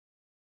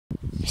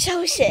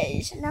So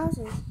says. Now it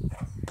says.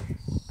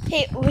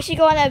 Hey, we should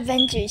go on an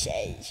adventure,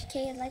 says.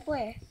 Okay, like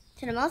where?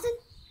 To the mountain?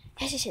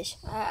 Yes, it says.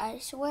 I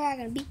swear I'm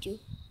gonna beat you.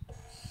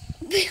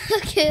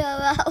 Okay,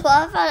 well,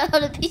 I found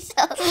another piece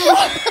of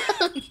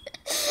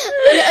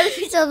another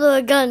piece of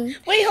a gun.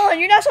 Wait, hold on.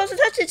 You're not supposed to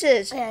touch it,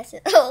 says. Yeah, I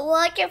said, oh, well,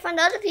 I can't find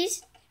the other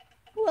piece.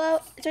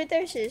 Well, it's right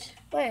there, says.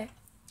 Where?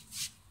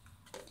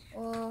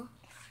 Well,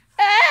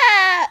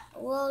 Ah!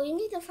 well, you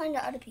need to find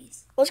the other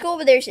piece. Let's go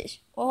over there, says.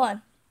 Hold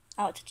on.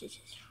 I'll touch it,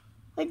 says.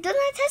 Wait, don't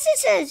I touch it,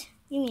 says?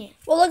 You mean?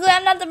 Well, look,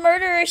 I'm not the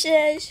murderer,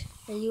 says.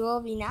 You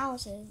will be now,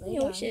 says.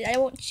 No, says. I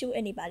won't shoot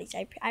anybody.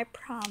 I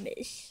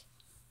promise.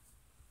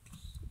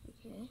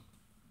 Okay.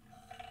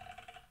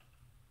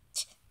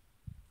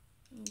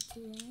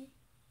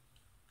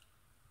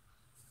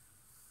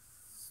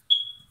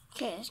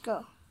 Okay, let's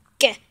go.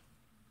 Okay.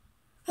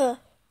 Hello,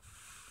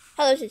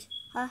 says.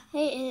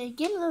 Hey, it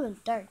get a little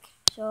bit dark,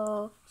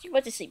 so You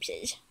went to sleep,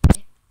 says.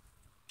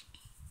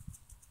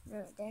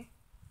 right there.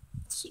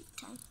 Sleep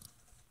time.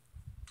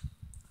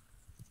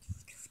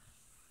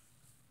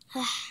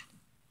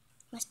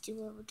 Must do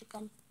it with the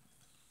gun.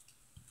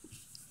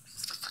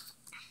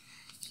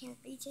 Can't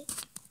reach it.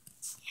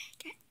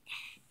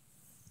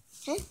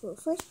 Okay, well,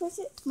 first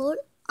person mode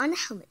on a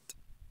helmet.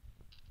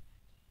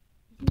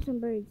 I see some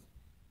birds.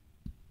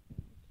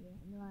 Okay,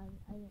 no,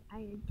 I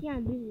think I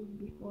did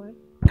this before.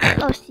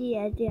 Oh, see,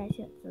 I think I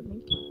shot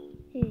something.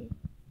 Hey, is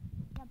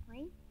that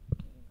plane?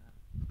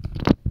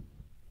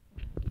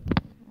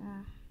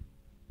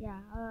 Yeah,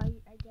 I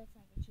guess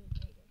I can shoot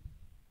it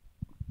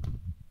later.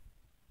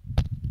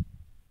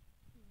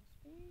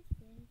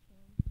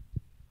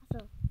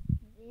 Also,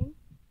 in.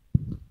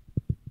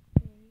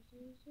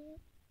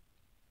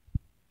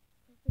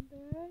 The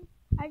bird.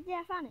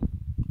 I found it.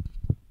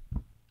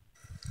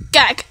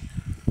 Gag.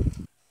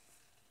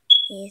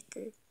 Here's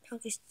the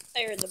hungry.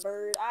 There's the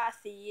bird. I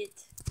see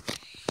it.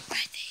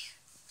 Right there.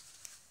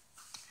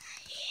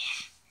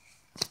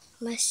 Yeah.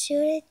 I'm gonna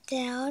shoot it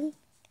down.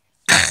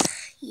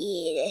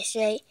 Yeah, that's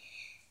right.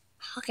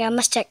 Okay, I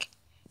must check.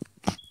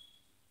 Yeah,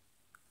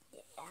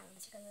 I'm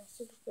just gonna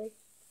shoot the bird.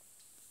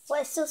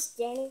 What, it's still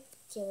standing?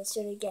 Okay, let's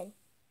shoot it again.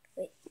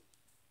 Wait.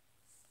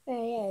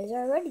 Yeah, it's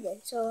already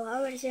dead. So I'll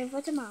already save it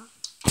for tomorrow.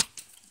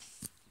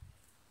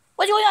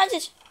 What's going on,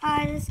 says?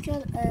 I just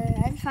killed.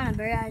 I just found a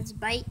bird. I just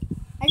bite.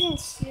 I didn't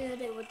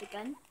shoot it with the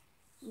gun.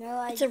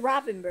 No, It's a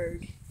robin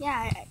bird.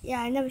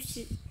 I never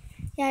shoot.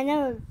 Yeah, I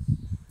never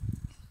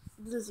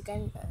lose a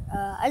gun.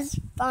 I just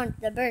found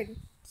the bird.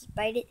 Just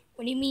bite it.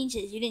 What do you mean,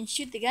 says? You didn't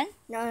shoot the gun?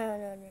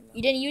 No.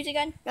 You didn't use the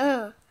gun?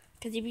 No.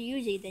 Because if you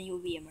use it, then you'll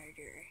be a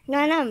murderer. No,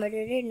 I'm not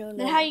murdered. No.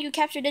 Then how do you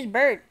capture this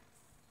bird?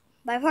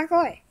 By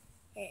parkour.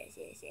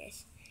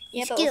 Yes.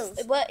 Yeah,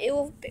 Skills. but it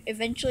will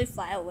eventually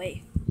fly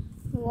away.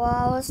 Well,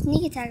 I was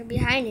sneak attack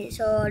behind it.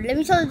 So let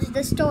me tell you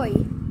the story.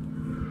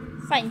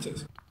 Fine,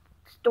 says.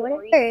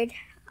 Story. Bird.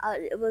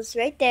 It was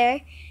right there.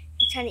 It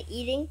was kind of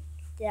eating.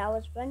 Then I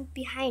was run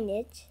behind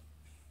it.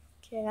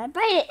 Then I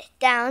bite it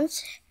down.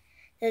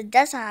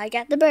 That's how I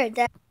got the bird.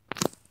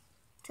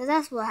 So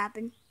that's what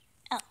happened.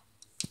 Oh.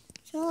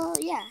 So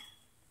yeah.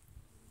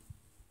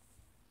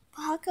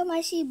 But how come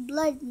I see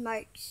blood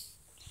marks?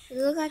 It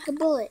look like a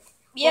bullet.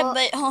 Yeah, Well,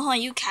 but hold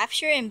on, you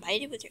capture it and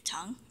bite it with your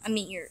tongue? I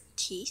mean, your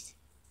teeth?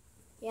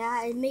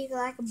 yeah, it make it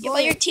like a bullet. Yeah,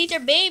 but your teeth are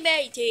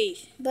baby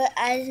teeth. But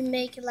I just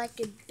make it like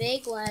a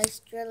big one. I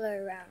just drill it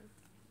around.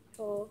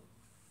 So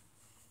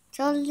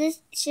let's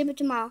ship it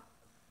tomorrow.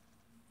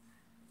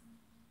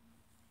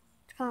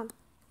 Come.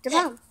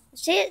 Tomorrow.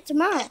 See it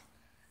tomorrow.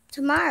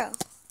 Tomorrow.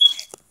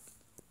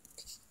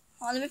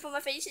 Hold on, let me put my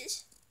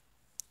faces.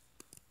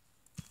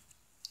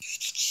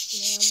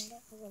 Yeah,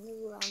 I'm gonna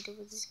move around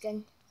with this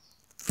gun.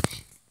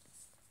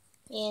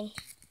 Man.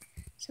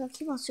 So I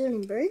keep on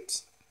shooting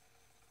birds?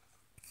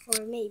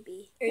 Or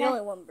maybe. There's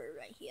only one bird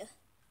right here.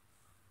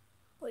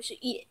 We should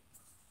eat it.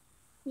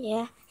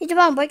 Yeah. Hey,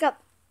 Javon, wake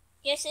up.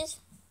 Yes, sis?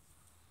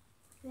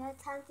 We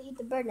have time to eat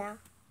the bird now.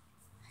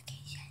 Okay,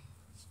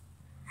 yes.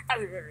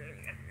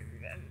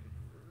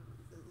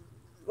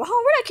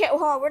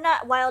 We're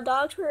not wild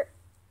dogs. We're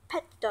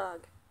pet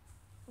dog.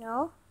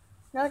 No?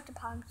 No, what the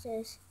pond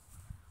says.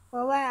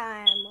 We're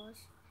wild animals.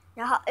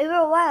 Now, if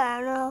we're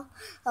wild animals,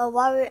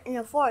 why we're in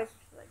the forest,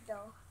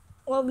 though?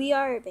 Well, we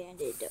are a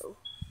bandit, though.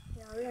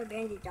 Yeah, we are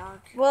bandit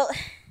dogs. Well,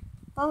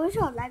 But we're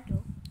still alive,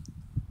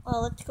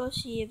 though. let's go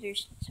see if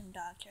there's some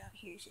dogs out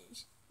here,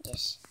 sis.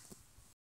 Yes.